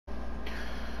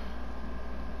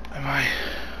Am I?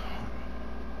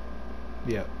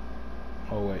 Yep.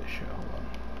 Oh wait, shit, hold on.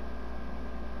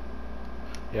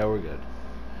 Yeah, we're good.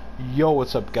 Yo,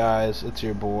 what's up, guys? It's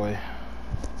your boy.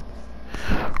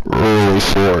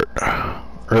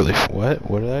 Early Fort. What?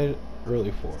 What did I?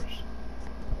 Early Force.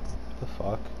 The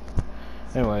fuck?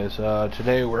 Anyways,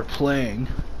 today we're playing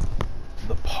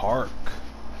The Park.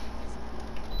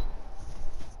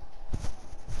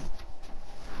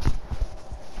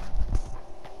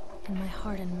 In my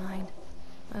heart and mind,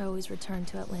 I always return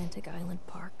to Atlantic Island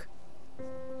Park.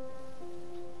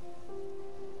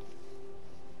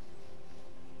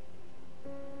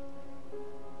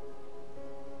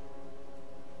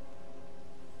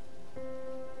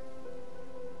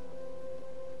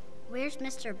 Where's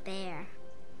Mr. Bear?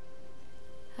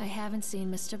 I haven't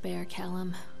seen Mr. Bear,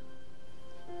 Callum.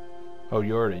 Oh,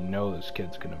 you already know this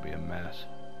kid's gonna be a mess.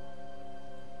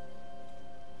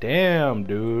 Damn,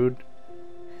 dude.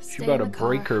 She Stay about in to the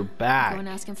break car. her back. Go and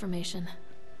ask information.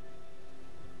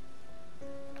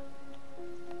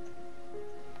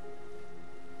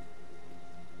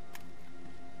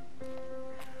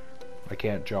 I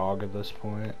can't jog at this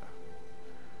point.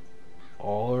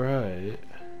 Alright.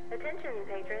 Attention,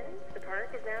 patrons. The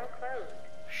park is now closed.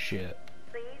 Shit.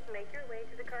 Please make your way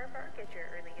to the car park at your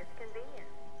earliest convenience.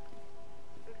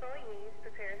 Employees,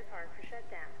 prepare the park for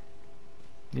shutdown.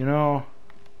 You know,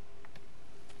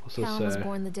 what's this Callum was say?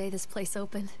 born the day this place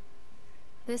opened.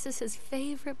 This is his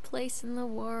favorite place in the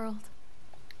world.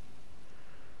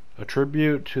 A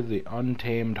tribute to the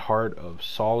untamed heart of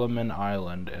Solomon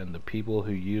Island and the people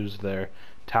who used their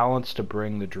talents to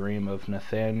bring the dream of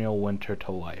Nathaniel Winter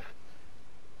to life.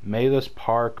 May this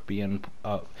park be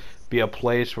a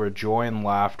place where joy and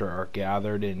laughter are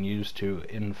gathered and used to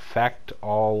infect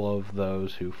all of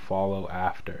those who follow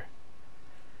after.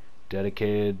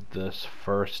 Dedicated this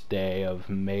first day of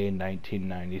May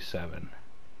 1997.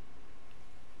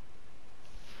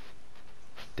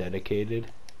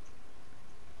 Dedicated?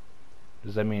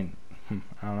 Does that mean... I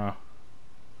don't know.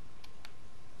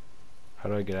 How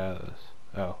do I get out of this?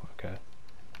 Oh, okay.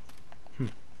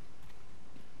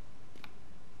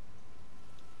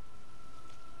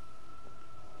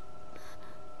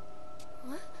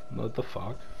 What the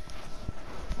fuck?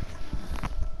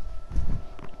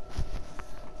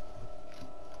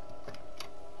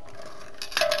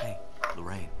 Hey,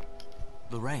 Lorraine.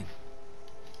 Lorraine.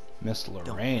 Miss Don't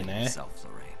Lorraine, blame eh? yourself,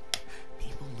 Lorraine.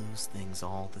 People lose things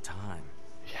all the time.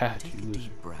 Yeah, Take a you lose.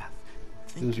 deep breath.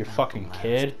 Think Lose your about fucking the last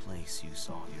kid? place you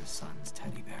saw your son's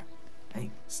teddy bear. Hey,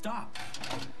 stop!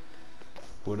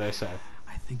 What'd I say?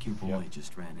 I think your boy Yep.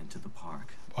 just ran into the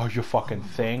park. Oh, you fucking I'll unlock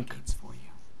the think? gates for you.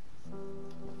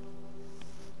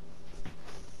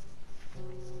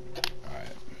 Alright.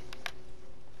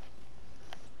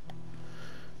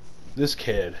 This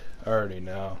kid, I already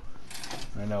know.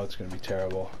 I know it's gonna be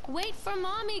terrible. Wait for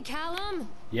Mommy, Callum!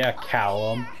 Yeah,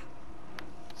 Callum.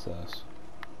 What's this?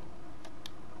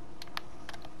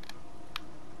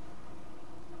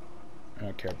 I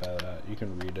don't care about that. You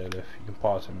can read it if you can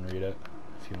pause and read it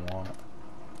if you want.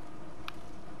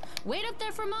 Wait up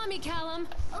there for Mommy, Callum!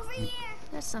 Over here!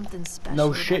 There's something special No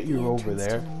about shit, the you're over entrance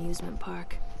there. to an amusement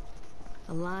park.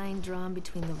 A line drawn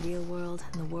between the real world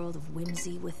and the world of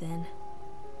whimsy within.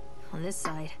 On this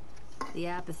side, the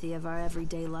apathy of our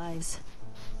everyday lives.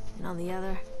 And on the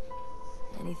other,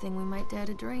 anything we might dare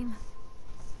to dream.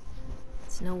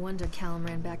 It's no wonder Callum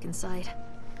ran back inside.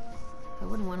 I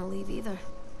wouldn't want to leave either.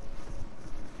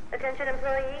 Attention,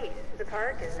 employees. The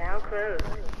park is now closed.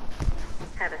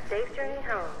 Have a safe journey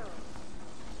home.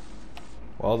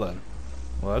 Well then.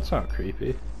 Well, that's not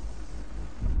creepy.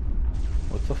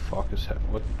 What the fuck is that?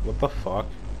 What the fuck?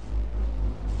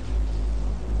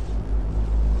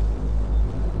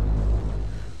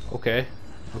 Okay.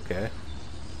 Okay.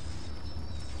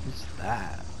 What's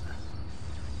that?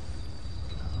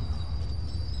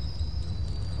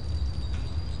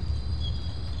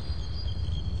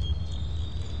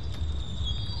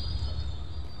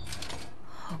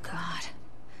 Oh God.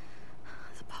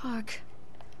 The park.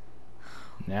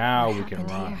 Now What we can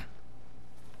happened run. here?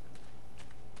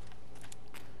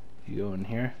 You go in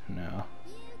here? No.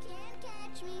 You can't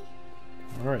catch me.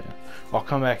 Alright. I'll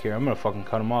come back here. I'm gonna fucking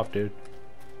cut him off, dude.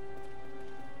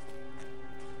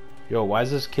 Yo, why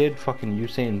is this kid fucking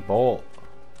Usain Bolt?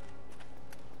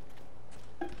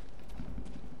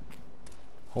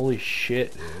 Holy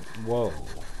shit, dude. Whoa.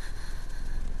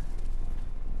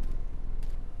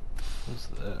 What's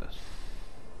this?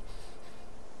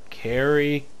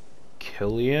 Carrie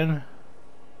Killian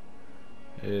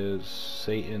is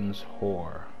Satan's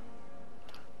whore.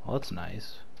 Well, that's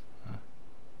nice.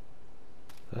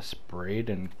 That's sprayed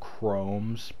in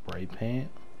chrome spray paint.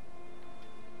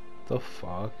 The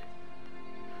fuck?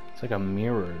 It's like a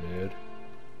mirror, dude.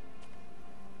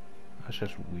 That's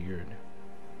just weird.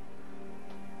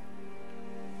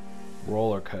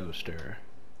 Roller coaster.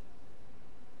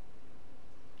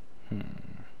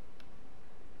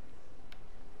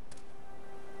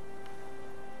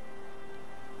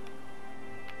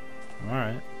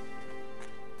 Alright.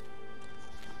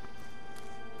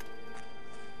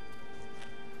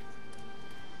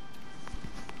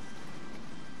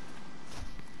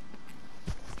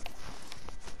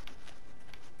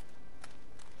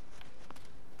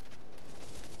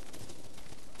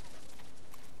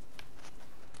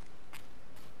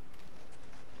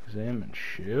 Examine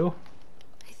shoe?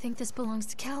 I think this belongs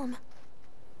to Callum.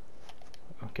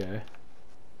 Okay.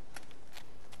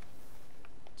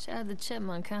 Chad the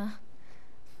Chipmunk, huh?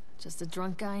 Just a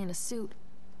drunk guy in a suit.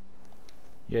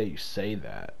 Yeah, you say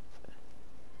that.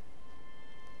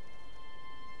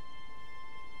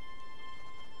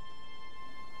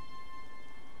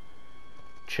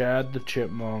 Chad the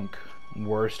Chipmunk,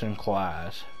 worst in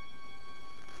class.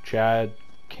 Chad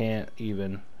can't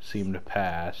even seem to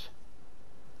pass.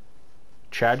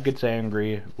 Chad gets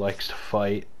angry, likes to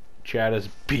fight. Chad is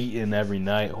beaten every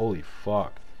night. Holy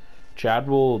fuck. Chad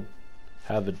will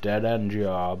have a dead-end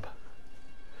job.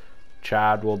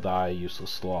 Chad will die a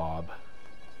useless slob.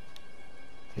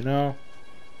 You know,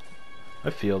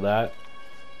 I feel that.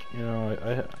 You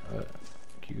know, I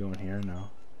keep going here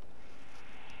now.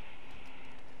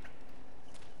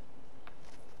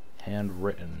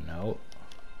 Handwritten note.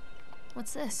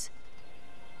 What's this?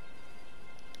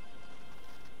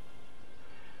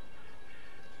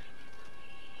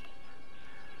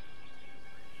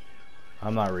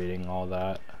 I'm not reading all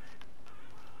that.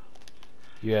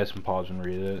 You guys can pause and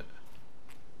read it.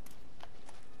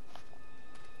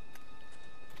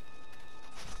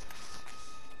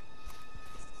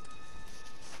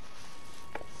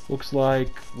 Looks like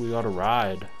we got a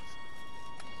ride.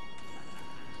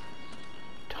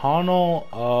 Tunnel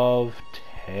of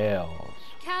Tales.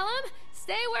 Callum,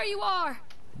 stay where you are.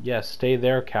 Yes, stay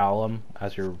there, Callum,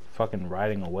 as you're fucking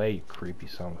riding away, you creepy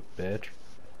son of a bitch.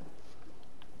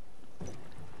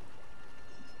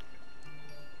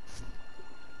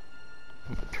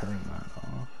 I'm gonna turn that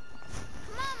off.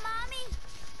 Come on, Mommy.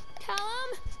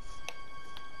 Callum?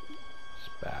 This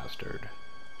bastard.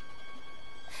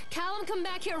 Callum, come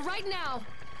back here right now.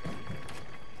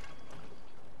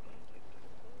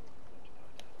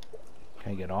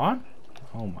 Can I get on?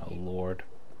 Oh my lord.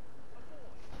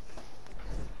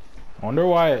 I wonder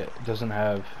why it doesn't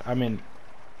have... I mean,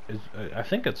 I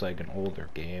think it's like an older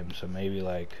game, so maybe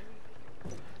like...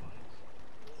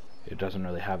 it doesn't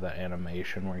really have that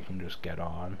animation where you can just get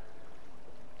on.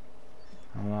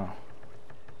 I don't know.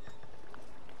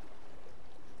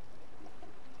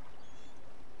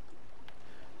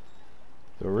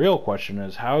 The real question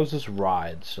is, how is this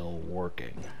ride still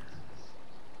working?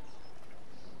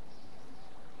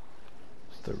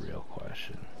 That's the real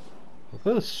question. Look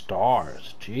at the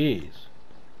stars, jeez.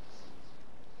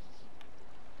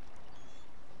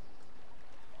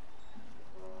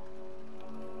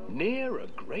 Near a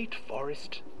great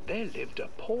forest, there lived a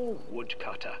poor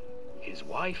woodcutter, his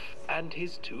wife and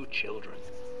his 2 children.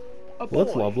 A Well,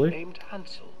 that's boy lovely. named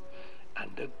Hansel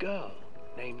and a girl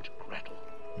named Gretel.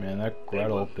 Man, that They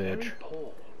Gretel were bitch. very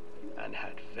poor and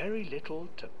had very little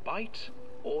to bite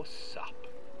or sup.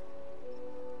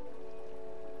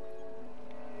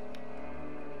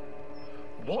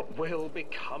 What will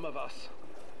become of us?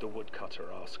 The woodcutter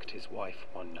asked his wife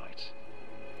one night.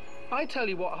 I tell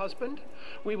you what, husband,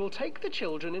 we will take the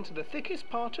children into the thickest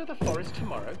part of the forest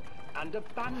tomorrow and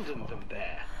abandon them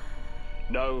there.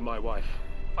 No, my wife,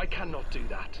 I cannot do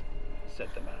that, said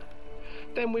the man.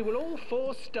 Then we will all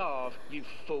 4 starve, you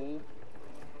fool.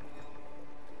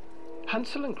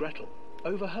 Hansel and Gretel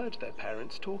overheard their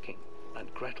parents talking,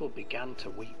 and Gretel began to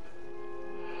weep.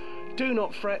 Do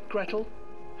not fret, Gretel,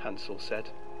 Hansel said.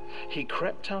 He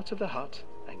crept out of the hut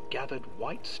and gathered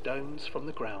white stones from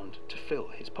the ground to fill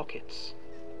his pockets.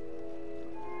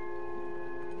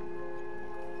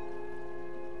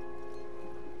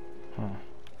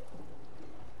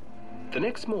 The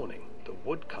next morning, the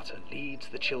woodcutter leads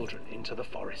the children into the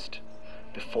forest.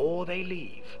 Before they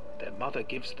leave, their mother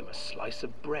gives them a slice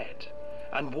of bread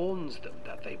and warns them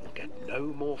that they will get no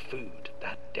more food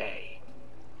that day.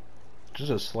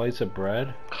 Just a slice of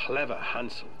bread? Clever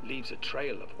Hansel leaves a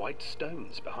trail of white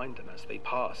stones behind them as they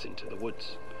pass into the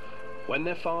woods. When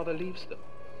their father leaves them,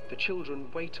 the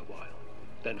children wait a while,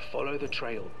 then follow the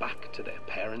trail back to their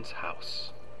parents'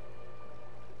 house.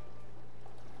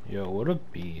 Yo, what a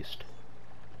beast.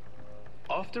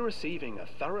 After receiving a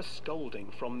thorough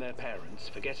scolding from their parents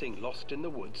for getting lost in the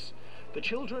woods, the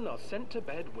children are sent to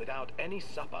bed without any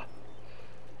supper.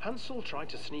 Hansel tried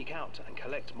to sneak out and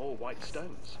collect more white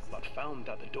stones, but found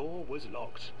that the door was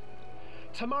locked.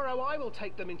 "Tomorrow I will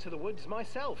take them into the woods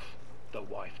myself," the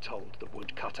wife told the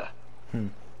woodcutter.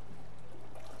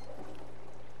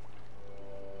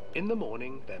 In the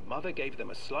morning, their mother gave them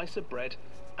a slice of bread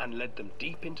and led them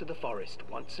deep into the forest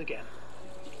once again.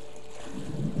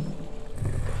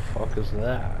 The fuck is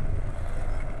that?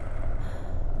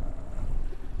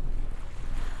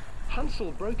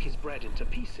 Hansel broke his bread into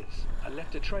pieces and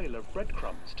left a trail of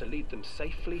breadcrumbs to lead them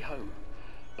safely home.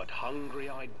 But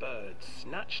hungry-eyed birds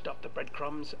snatched up the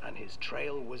breadcrumbs and his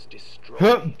trail was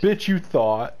destroyed. Bitch, you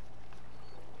thought.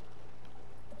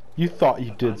 You thought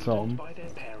you did Abandoned something. by their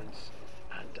parents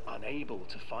and unable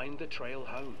to find the trail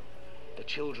home, the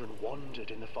children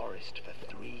wandered in the forest for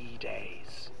 3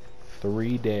 days.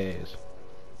 3 days.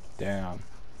 Damn.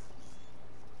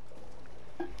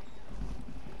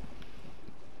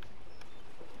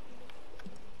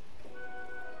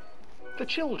 The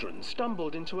children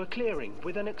stumbled into a clearing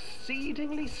with an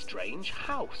exceedingly strange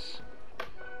house.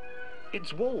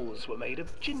 Its walls were made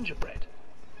of gingerbread,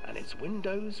 and its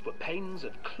windows were panes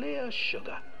of clear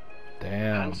sugar.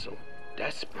 Damn. Hansel,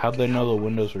 desperate, How'd they know the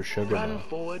windows were sugar ran though?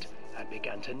 forward and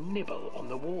began to nibble on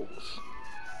the walls.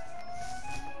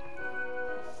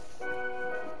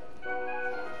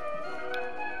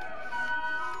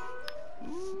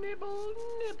 Nibble,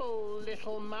 nibble,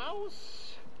 little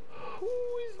mouse. Who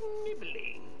is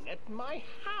nibbling at my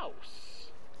house?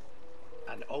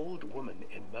 An old woman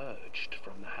emerged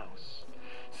from the house,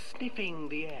 sniffing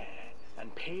the air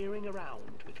and peering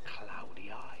around with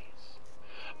cloudy eyes.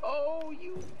 "Oh,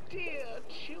 you dear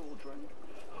children,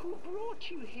 who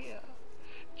brought you here?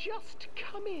 Just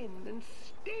come in and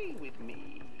stay with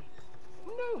me.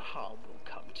 No harm will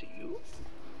come to you."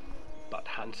 But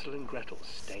Hansel and Gretel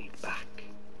stayed back,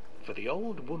 for the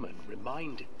old woman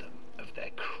reminded them of their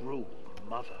cruel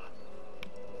mother.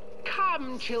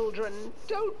 "Come, children,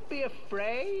 don't be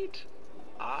afraid.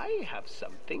 I have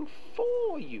something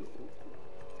for you."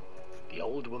 The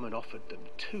old woman offered them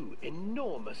 2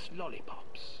 enormous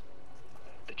lollipops.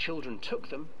 The children took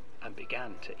them and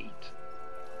began to eat.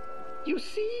 "You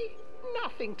see,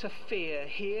 nothing to fear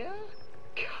here.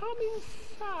 Come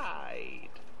inside,"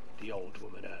 the old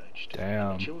woman urged.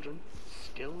 Damn. And the children,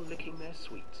 still licking their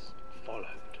sweets, followed.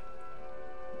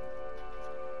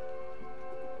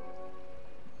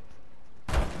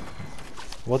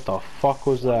 What the fuck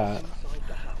was that? Inside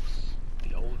the house,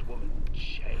 the old woman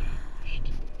changed.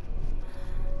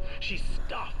 She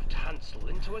stuffed Hansel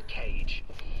into a cage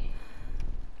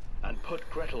and put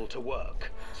Gretel to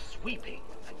work, sweeping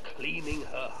and cleaning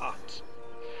her hut.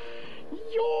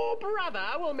 "Your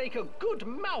brother will make a good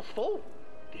mouthful,"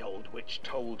 the old witch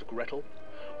told Gretel.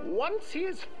 "Once he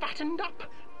is fattened up,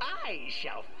 I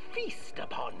shall feast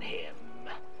upon him."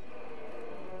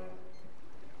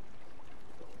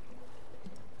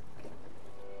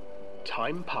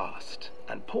 Time passed,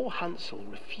 and poor Hansel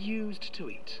refused to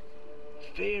eat,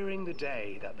 fearing the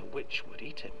day that the witch would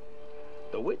eat him.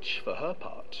 The witch, for her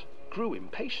part, grew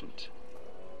impatient.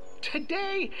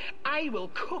 "Today I will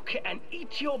cook and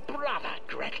eat your brother,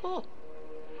 Gretel.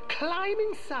 Climb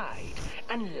inside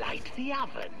and light the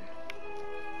oven."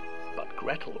 But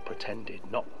Gretel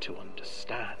pretended not to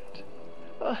understand.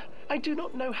 "I do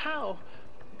not know how.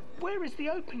 Where is the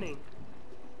opening?"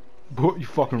 What, you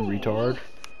fucking retard?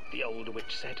 The old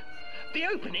witch said. "The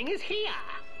opening is here."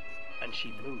 And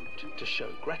she moved to show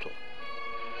Gretel.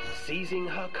 Seizing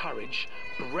her courage,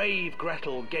 brave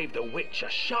Gretel gave the witch a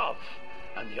shove,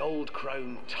 and the old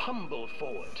crone tumbled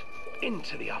forward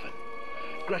into the oven.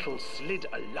 Gretel slid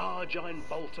a large iron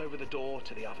bolt over the door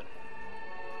to the oven.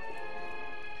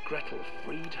 Gretel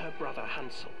freed her brother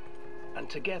Hansel, and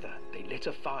together they lit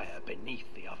a fire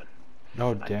beneath the oven.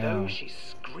 Oh And damn. though she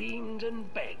screamed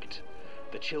and begged,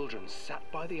 the children sat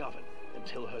by the oven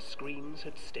until her screams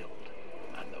had stilled,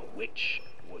 and the witch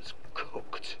was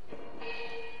cooked.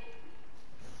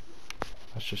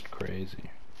 That's just crazy.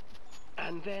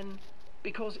 And then,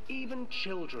 because even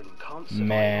children can't survive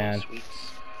Man. on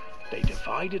sweets, they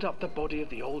divided up the body of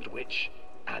the old witch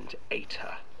and ate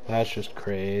her. That's just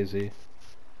crazy.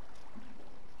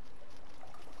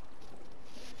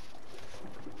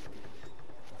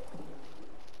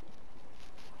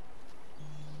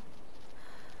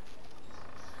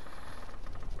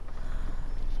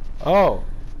 Oh.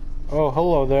 Oh,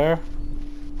 hello there.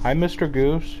 Hi, Mr.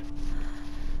 Goose.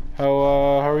 How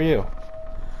are you?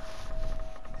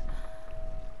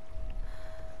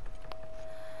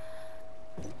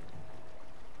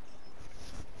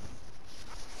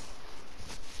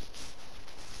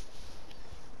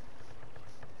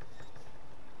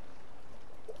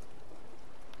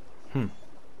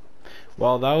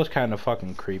 Well, that was kind of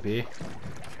fucking creepy.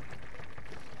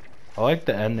 I like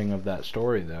the ending of that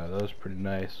story though. That was pretty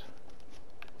nice.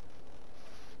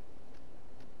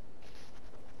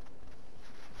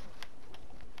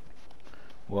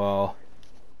 Well,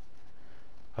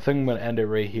 I think I'm gonna end it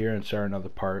right here and start another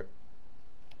part.